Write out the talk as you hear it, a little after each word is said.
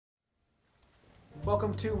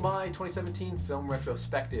Welcome to my 2017 film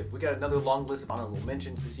retrospective. We got another long list of honorable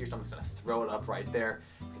mentions this year, so I'm just going to throw it up right there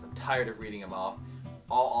because I'm tired of reading them off.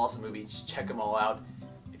 All awesome movies, check them all out.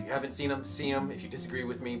 If you haven't seen them, see them. If you disagree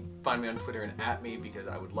with me, find me on Twitter and @ me because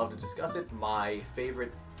I would love to discuss it. My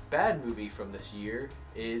favorite bad movie from this year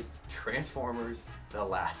is Transformers: The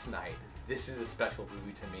Last Knight. This is a special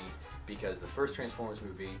movie to me because the first Transformers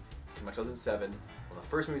movie came out in 2007. One of the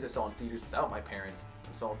first movies I saw in theaters without my parents.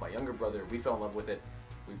 I saw it with my younger brother. We fell in love with it.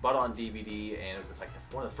 We bought it on DVD, and it was like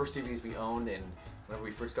one of the first DVDs we owned. And whenever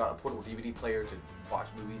we first got a portable DVD player to watch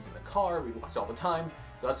movies in the car, we'd watch it all the time.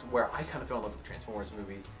 So that's where I kind of fell in love with the Transformers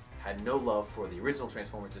movies. Had no love for the original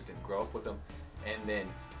Transformers, just didn't grow up with them. And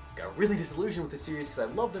then got really disillusioned with the series because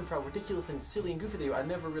I loved them for how ridiculous and silly and goofy they were. I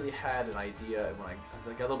never really had an idea. And when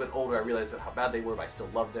I got a little bit older, I realized how bad they were, but I still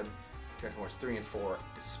loved them. Transformers 3 and 4,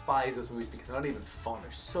 despise those movies because they're not even fun.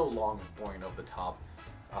 They're so long and boring over the top.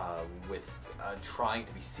 With trying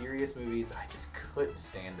to be serious movies, I just couldn't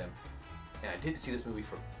stand them. And I didn't see this movie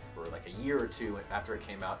for like a year or two after it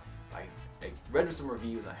came out. I read some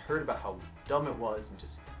reviews and I heard about how dumb it was and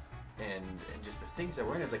just the things that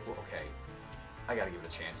were in it. I was like, well, okay, I gotta give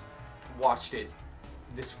it a chance. Watched it.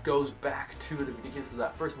 This goes back to the ridiculousness of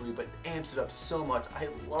that first movie, but amps it up so much. I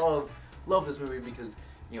love this movie because,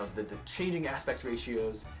 you know, the changing aspect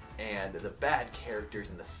ratios and the bad characters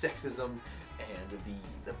and the sexism and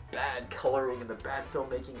the bad coloring and the bad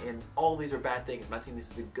filmmaking, and all these are bad things. I'm not saying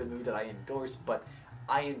this is a good movie that I endorse, but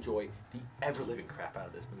I enjoy the ever-living crap out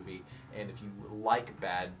of this movie. And if you like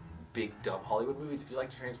bad, big, dumb Hollywood movies, if you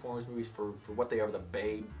like the Transformers movies for what they are, the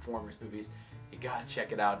Bay-formers movies, you gotta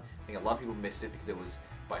check it out. I think a lot of people missed it because it was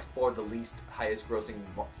by far the least highest grossing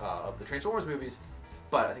of the Transformers movies.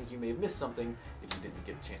 But I think you may have missed something if you didn't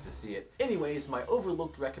get a chance to see it. Anyways, my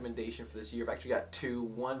overlooked recommendation for this year, I've actually got two.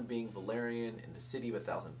 One being Valerian and the City of a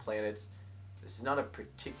Thousand Planets. This is not a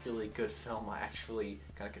particularly good film. I actually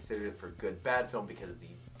kind of considered it for a good bad film because the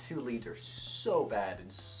two leads are so bad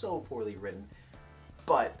and so poorly written.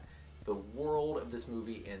 But the world of this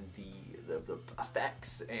movie and the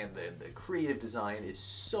effects and the creative design is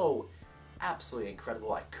so absolutely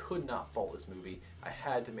incredible. I could not fault this movie. I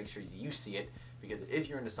had to make sure you see it. Because if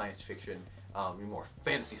you're into science fiction, you're more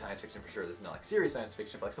fantasy science fiction for sure. This is not like serious science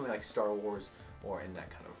fiction, but like something like Star Wars or in that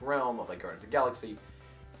kind of realm of like Guardians of the Galaxy.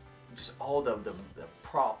 Just all the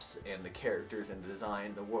props and the characters and the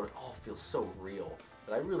design, the world all feels so real.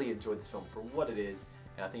 But I really enjoyed this film for what it is,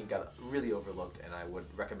 and I think it got really overlooked, and I would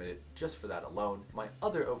recommend it just for that alone. My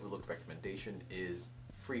other overlooked recommendation is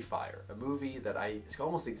Free Fire, a movie that it's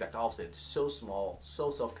almost the exact opposite. It's so small, so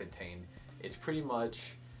self-contained. It's pretty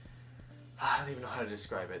much, I don't even know how to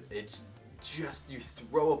describe it. It's just you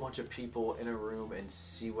throw a bunch of people in a room and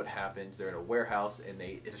see what happens. They're in a warehouse and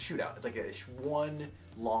it's a shootout. It's like one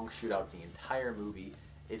long shootout. It's the entire movie.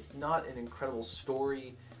 It's not an incredible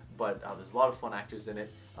story, but there's a lot of fun actors in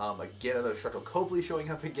it. Again, another Sharlto Copley showing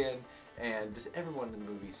up again, and just everyone in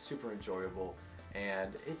the movie is super enjoyable.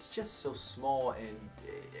 And it's just so small and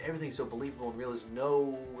everything's so believable and real. There's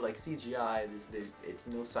no like CGI. It's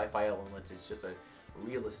no sci-fi elements. It's just a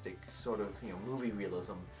realistic sort of, you know, movie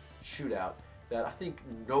realism shootout that I think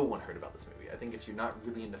no one heard about this movie. I think if you're not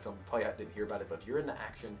really into film, you probably didn't hear about it, but if you're into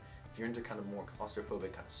action, if you're into kind of more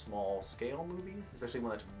claustrophobic, kind of small scale movies, especially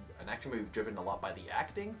one that's an action movie driven a lot by the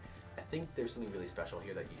acting, I think there's something really special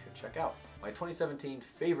here that you should check out. My 2017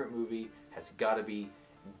 favorite movie has got to be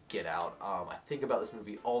Get Out. I think about this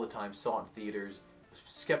movie all the time, saw it in theaters, was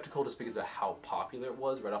skeptical just because of how popular it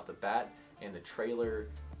was right off the bat, and the trailer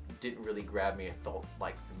didn't really grab me. I felt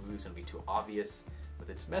like the movie was going to be too obvious with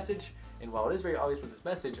its message, and while it is very obvious with its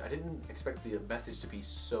message, I didn't expect the message to be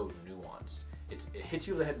so nuanced. It hits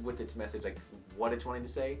you over the head with its message, like what it's wanting to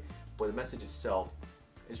say, but the message itself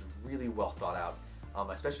is really well thought out.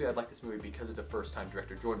 Especially I like this movie because it's a first-time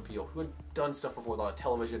director, Jordan Peele, who had done stuff before, a lot of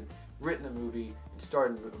television, written a movie, and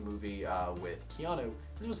starred in a movie with Keanu.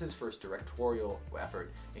 This was his first directorial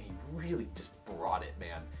effort, and he really just brought it,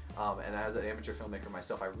 man. And as an amateur filmmaker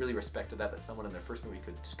myself, I really respected that someone in their first movie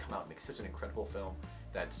could just come out and make such an incredible film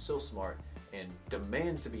that's so smart and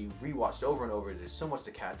demands to be rewatched over and over. There's so much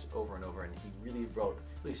to catch over and over, and he really wrote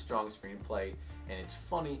a really strong screenplay, and it's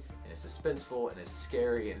funny, and it's suspenseful, and it's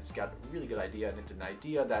scary, and it's got a really good idea, and it's an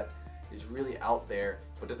idea that is really out there,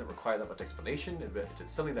 but doesn't require that much explanation.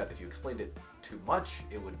 It's something that if you explained it too much,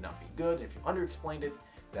 it would not be good. If you under-explained it,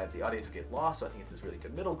 that the audience would get lost, so I think it's this really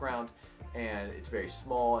good middle ground, and it's very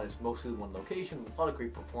small, and it's mostly one location, with a lot of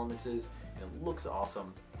great performances, and it looks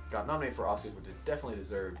awesome. Got nominated for Oscars, which it definitely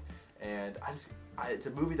deserved, and it's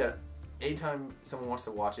a movie that anytime someone wants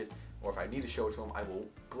to watch it, or if I need to show it to him, I will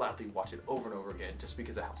gladly watch it over and over again just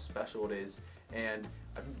because of how special it is. And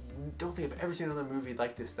I don't think I've ever seen another movie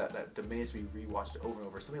like this that demands to be rewatched over and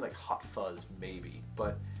over. Something like Hot Fuzz, maybe.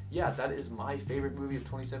 But yeah, that is my favorite movie of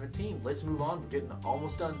 2017. Let's move on. We're getting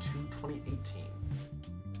almost done to 2018.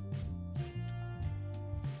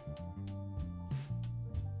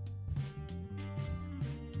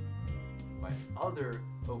 My other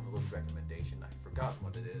overlooked recommendation, I've forgotten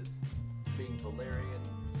what it is, being Valerian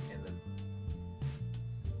and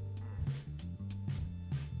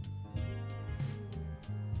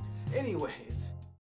the... Anyways,